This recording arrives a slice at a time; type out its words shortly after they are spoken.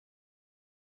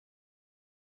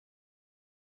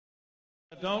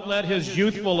Don't let his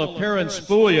youthful appearance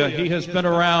fool you. He has been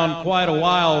around quite a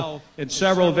while in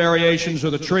several variations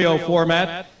of the trio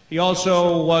format. He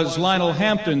also was Lionel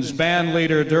Hampton's band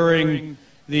leader during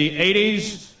the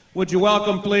 80s. Would you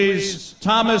welcome, please,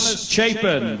 Thomas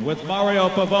Chapin with Mario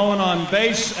Pavone on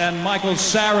bass and Michael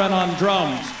Sarin on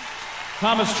drums.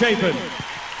 Thomas Chapin.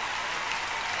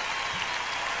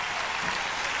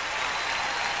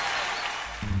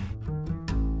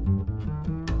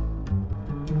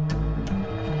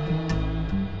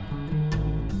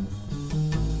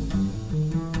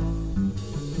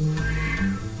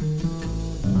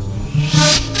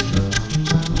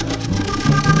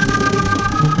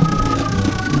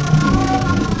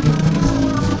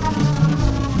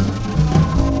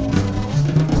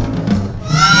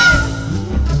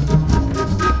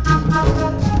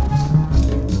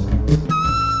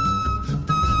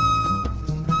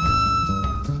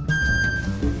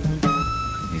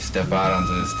 Step out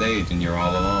onto the stage and you're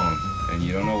all alone and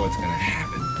you don't know what's going to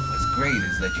happen. What's great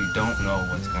is that you don't know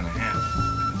what's going to happen.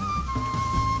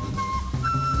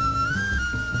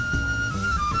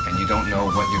 And you don't know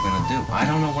what you're going to do. I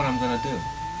don't know what I'm going to do.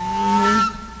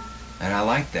 And I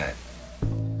like that.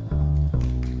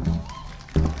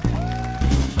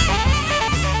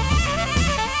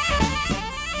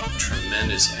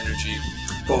 Tremendous energy.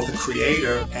 Both a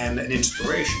creator and an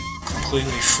inspiration.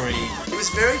 Completely free. He was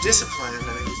very disciplined.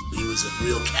 He was a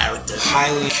real character.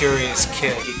 Highly curious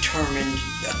kid. Determined.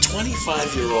 A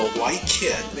 25-year-old white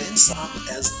kid ends up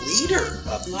as leader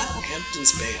of Lionel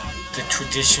Hampton's band. The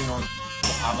traditional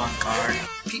avant-garde.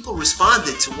 People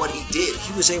responded to what he did.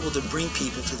 He was able to bring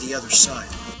people to the other side.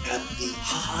 At the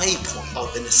high point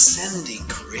of an ascending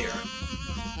career.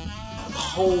 The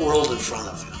whole world in front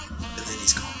of him. And then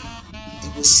he's gone.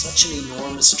 It was such an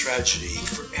enormous tragedy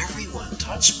for everyone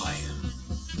touched by him.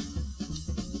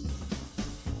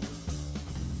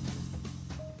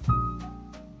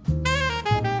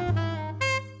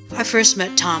 I first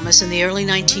met Thomas in the early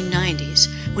 1990s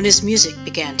when his music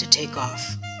began to take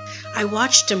off. I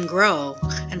watched him grow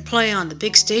and play on the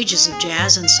big stages of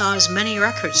jazz and saw his many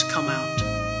records come out.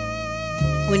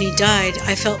 When he died,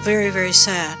 I felt very, very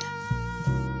sad.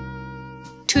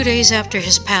 2 days after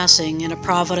his passing in a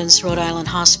Providence, Rhode Island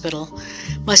hospital,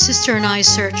 my sister and I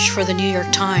searched for the New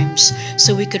York Times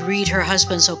so we could read her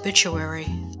husband's obituary.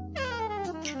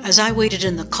 As I waited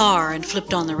in the car and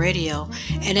flipped on the radio,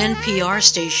 an NPR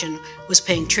station was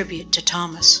paying tribute to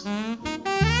Thomas.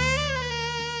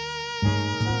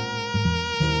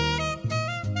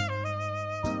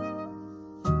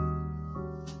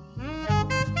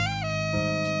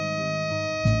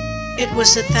 It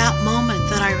was at that moment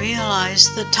that I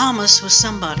realized that Thomas was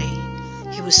somebody.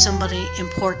 He was somebody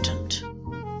important.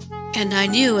 And I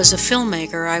knew as a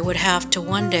filmmaker I would have to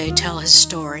one day tell his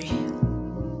story.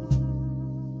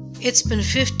 It's been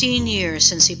 15 years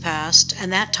since he passed,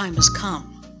 and that time has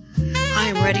come. I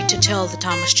am ready to tell the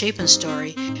Thomas Chapin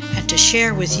story and to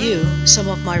share with you some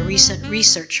of my recent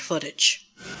research footage.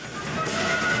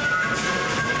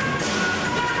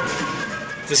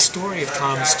 The story of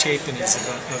Thomas Chapin is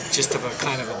just of a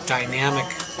kind of a dynamic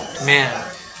man.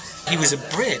 He was a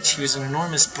bridge. He was an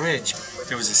enormous bridge.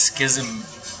 There was a schism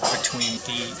between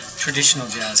the traditional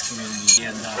jazz community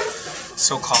and the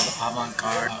so-called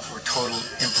avant-garde or total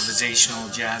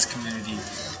improvisational jazz community.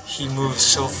 He moved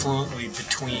so fluently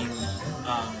between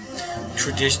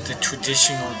the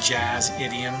traditional jazz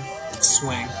idiom,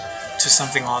 swing, to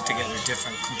something altogether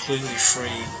different, completely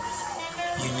free,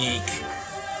 unique,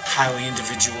 highly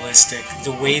individualistic.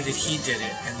 The way that he did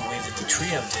it and the way that the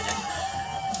trio did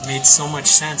it made so much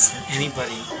sense that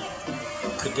anybody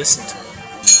could listen to it.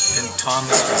 And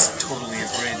Thomas was totally a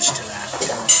bridge to that.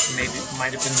 And maybe it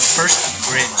might have been the first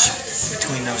bridge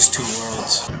between those two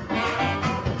worlds.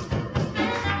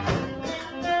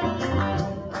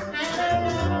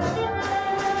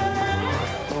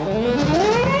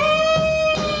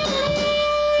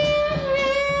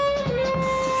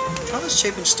 Thomas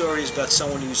Chapin's story is about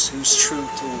someone who's true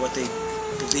to what they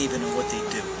believe in and what they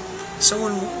do.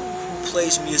 Someone who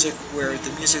plays music where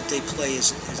the music they play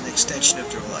is an extension of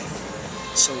their life.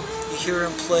 So you hear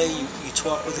him play, you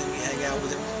talk with him, you hang out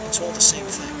with him, it's all the same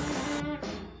thing.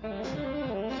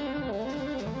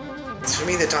 For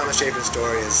me, the Thomas Chapin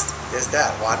story is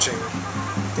that, watching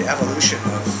the evolution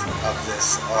of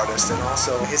this artist and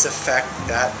also his effect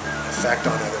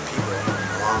on other people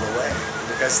along the way.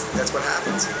 Because that's what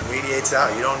happens. It radiates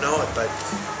out. You don't know it, but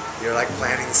you're like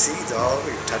planting seeds all over.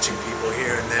 You're touching people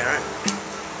here and there, and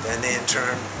then they in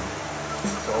turn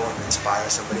go and inspire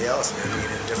somebody else, maybe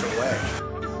in a different way.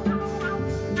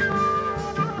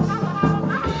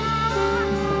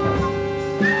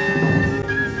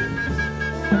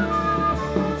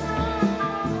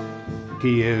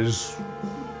 He is,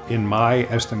 in my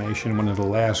estimation, one of the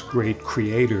last great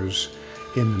creators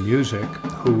in the music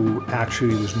who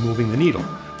actually was moving the needle,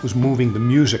 was moving the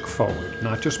music forward,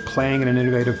 not just playing in an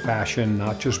innovative fashion,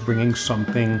 not just bringing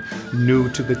something new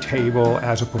to the table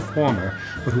as a performer,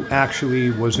 but who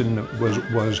actually was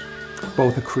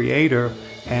both a creator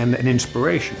and an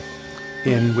inspiration,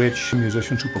 in which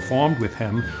musicians who performed with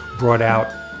him brought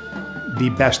out the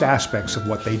best aspects of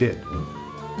what they did.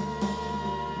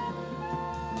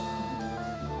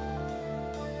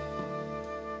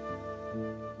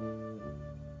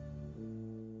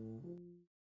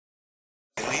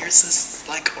 Here's this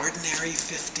like ordinary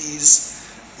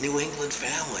 50s New England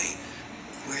family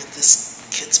where this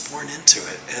kid's born into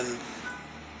it, and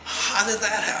how did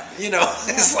that happen? You know,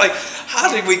 it's like, how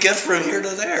did we get from here to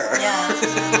there? Yeah.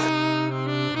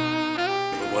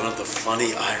 One of the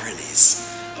funny ironies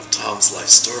of Tom's life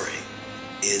story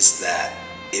is that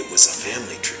it was a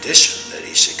family tradition that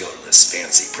he should go to this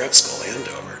fancy prep school,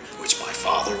 Andover, which my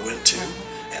father went to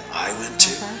and I went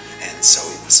to, and so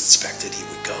it was expected he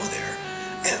would go there.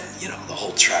 And, you know, the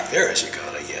whole track there is you go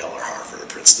to Yale or Harvard or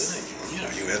Princeton and, you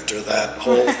know, you enter that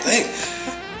whole thing.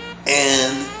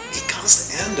 And he comes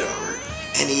to Andover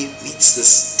and he meets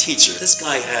this teacher. This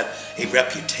guy had a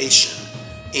reputation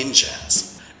in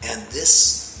jazz. And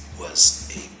this was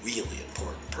a really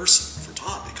important person for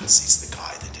Tom because he's the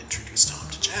guy that introduced Tom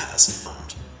to jazz.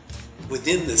 And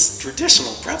within this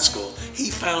traditional prep school,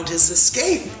 he found his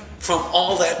escape from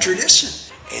all that tradition.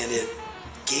 And it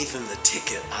gave him the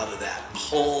ticket out of that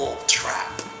whole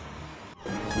trap.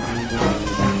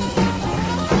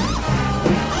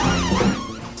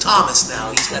 Thomas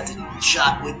now, he's got the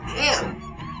shot with Ham.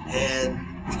 And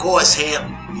of course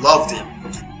Ham loved him.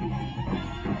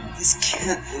 This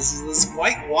kid, this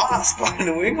white wasp out of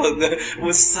New England that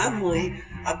was suddenly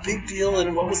a big deal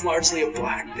in what was largely a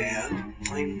black band,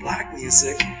 playing black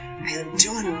music, and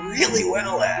doing really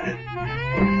well at it.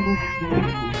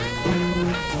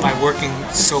 By working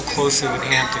so closely with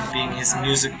Hampton, being his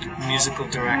musical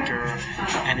director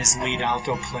and his lead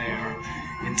alto player,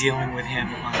 and dealing with him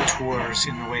on tours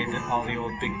in the way that all the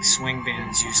old big swing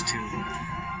bands used to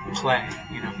play,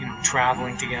 you know,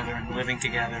 traveling together and living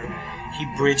together, he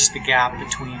bridged the gap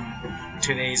between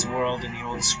today's world and the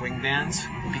old swing bands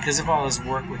because of all his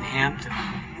work with Hampton.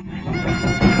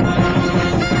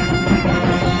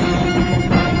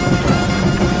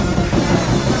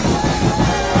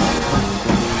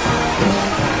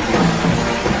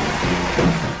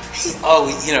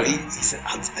 He said,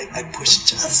 I push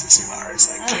just as far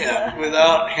as I can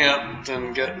without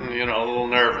Hampton getting, a little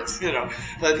nervous,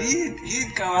 But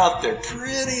he'd go out there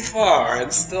pretty far,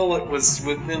 and still it was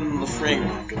within the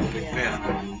framework of the big band.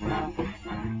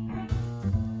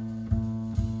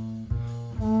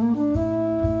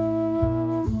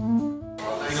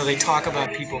 They talk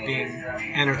about people being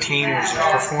entertainers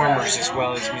or performers as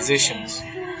well as musicians.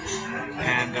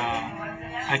 And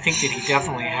I think that he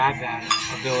definitely had that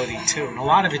ability too. And a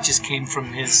lot of it just came from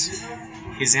his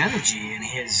energy and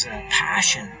his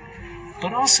passion.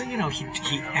 But also,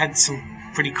 he had some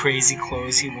pretty crazy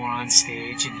clothes he wore on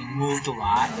stage, and he moved a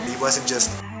lot. He wasn't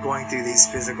just going through these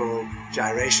physical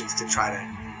gyrations to try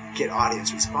to get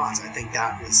audience response. I think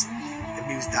that was the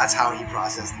music. That's how he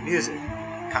processed the music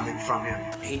coming from him.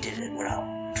 He did it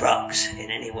without drugs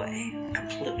in any way,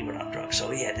 completely without drugs.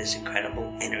 So he had this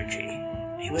incredible energy.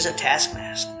 He was a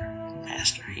taskmaster.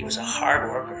 He was a hard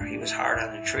worker. He was hard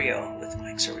on the trio with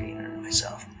Mike Sarin and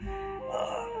myself.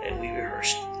 And we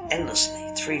rehearsed endlessly,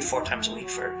 3-4 times a week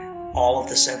for all of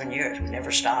the 7 years. We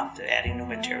never stopped adding new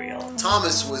material.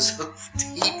 Thomas was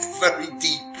deep, very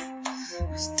deep. He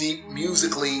was deep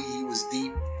musically, he was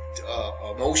deep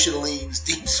emotionally, he was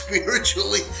deep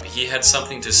spiritually. He had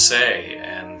something to say,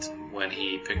 and when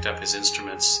he picked up his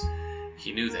instruments,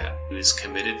 he knew that. He was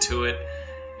committed to it.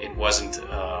 It wasn't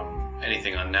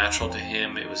anything unnatural to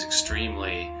him. It was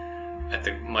extremely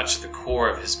much at the core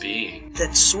of his being.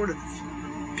 That sort of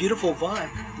beautiful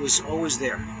vibe was always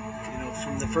there.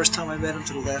 From the first time I met him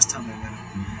to the last time I met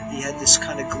him. He had this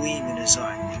kind of gleam in his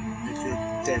eye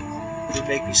that would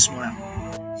make me smile.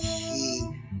 He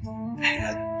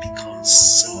had become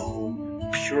so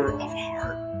pure of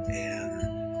heart and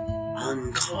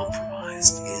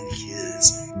uncompromised in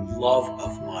his love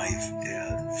of life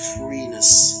and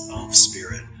freeness of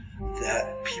spirit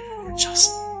that people were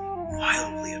just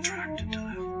wildly attracted to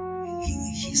him.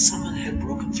 He's someone that had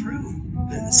broken through.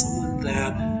 And someone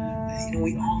that,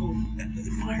 we all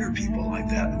admire people like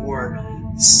that who are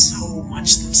so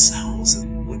much themselves.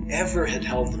 And whatever had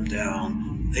held them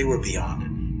down, they were beyond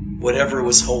it. Whatever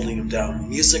was holding him down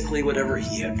musically, whatever,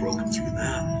 he had broken through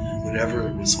that.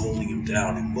 whatever was holding him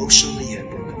down emotionally, he had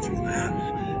broken through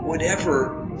that.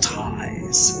 Whatever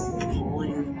ties were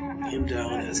pulling him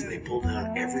down as they pulled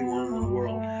down everyone in the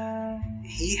world,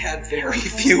 he had very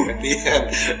few at the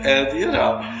end. And, you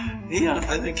know,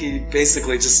 I think he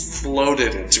basically just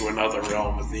floated into another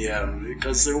realm at the end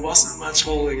because there wasn't much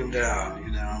holding him down,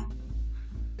 you know.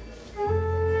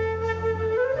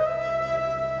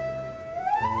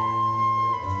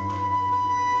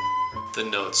 The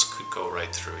notes could go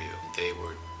right through you. They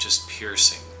were just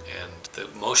piercing, and the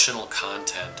emotional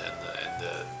content and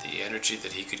the energy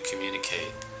that he could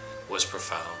communicate was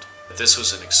profound. This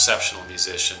was an exceptional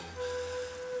musician,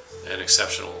 an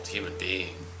exceptional human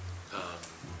being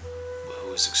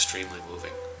who was extremely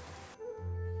moving.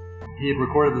 He had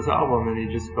recorded this album and he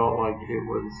just felt like it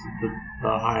was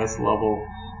the highest level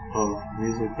of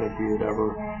music that he had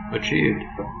ever achieved.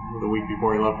 The week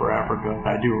before he left for Africa,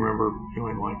 I do remember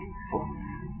feeling like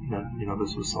that, you know,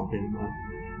 this was something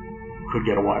that could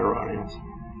get a wider audience.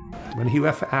 When he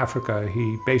left for Africa,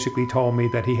 he basically told me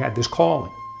that he had this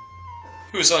calling.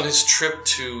 He was on his trip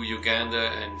to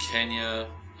Uganda and Kenya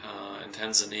and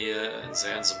Tanzania and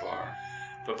Zanzibar.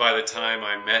 But by the time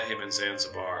I met him in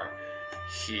Zanzibar,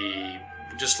 he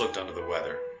just looked under the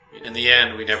weather. In the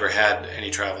end, we never had any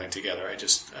traveling together. I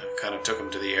just kind of took him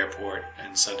to the airport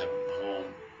and sent him home.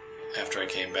 After I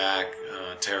came back,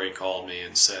 Terri called me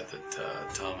and said that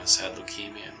Thomas had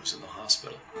leukemia and was in the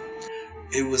hospital.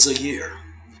 It was a year,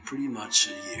 pretty much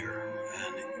a year,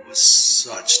 and it was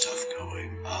such tough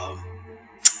going.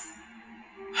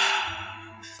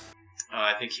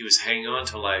 I think he was hanging on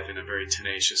to life in a very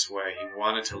tenacious way. He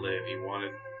wanted to live. He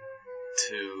wanted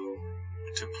to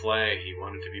play. He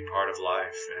wanted to be part of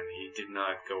life, and he did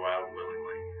not go out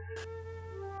willingly.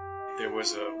 There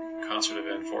was a concert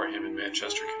event for him in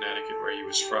Manchester, Connecticut, where he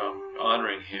was from,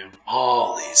 honoring him.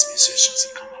 All these musicians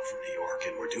had come up from New York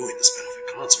and were doing this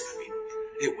benefit concert. I mean,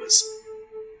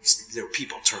 there were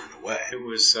people turned away. It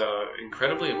was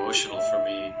incredibly emotional for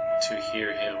me to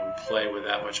hear him play with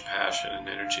that much passion and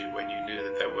energy when you knew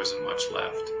that there wasn't much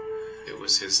left. It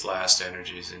was his last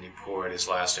energies, and he poured his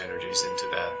last energies into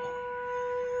that.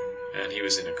 And he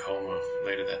was in a coma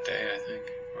later that day, I think,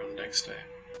 or the next day.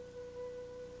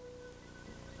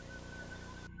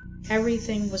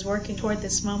 Everything was working toward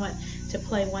this moment to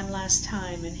play one last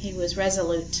time, and he was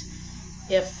resolute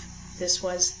if this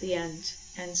was the end.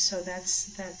 And so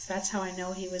that's how I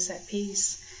know he was at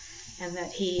peace, and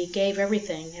that he gave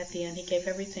everything at the end. He gave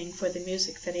everything for the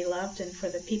music that he loved and for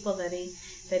the people that he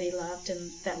loved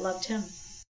and that loved him.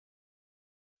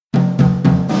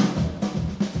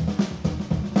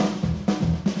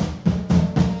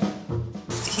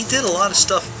 He did a lot of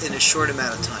stuff in a short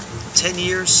amount of time. 10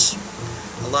 years,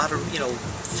 a lot of,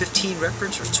 15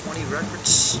 records or 20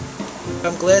 records.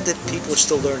 I'm glad that people are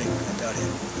still learning about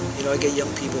him. I get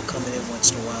young people coming in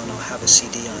once in a while and I'll have a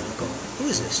CD on and I'll go, who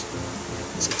is this?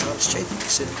 I said, Thomas Chapin. I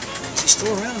said, is he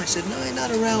still around? I said, no, he's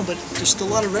not around, but there's still a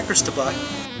lot of records to buy.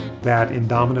 That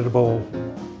indomitable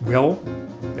will,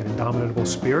 that indomitable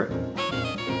spirit,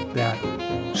 that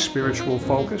spiritual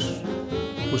focus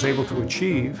was able to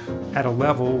achieve at a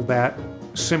level that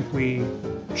simply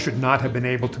should not have been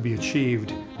able to be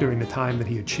achieved during the time that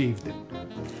he achieved it.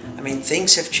 I mean,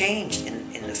 things have changed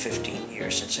in the 15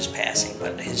 years since his passing,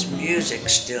 but his music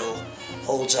still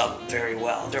holds up very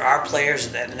well. There are players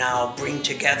that now bring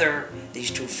together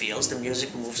these two fields. The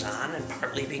music moves on, and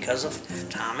partly because of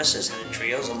Thomas's and the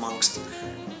trios amongst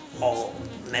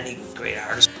many great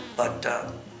artists. But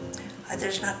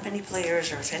there's not many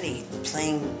players, or if any,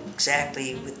 playing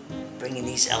exactly with bringing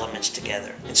these elements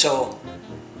together. And so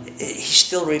he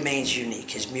still remains unique.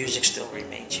 His music still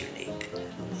remains unique.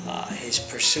 His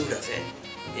pursuit of it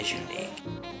is unique.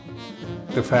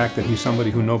 The fact that he's somebody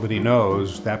who nobody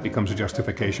knows, that becomes a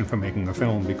justification for making a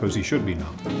film because he should be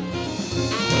known.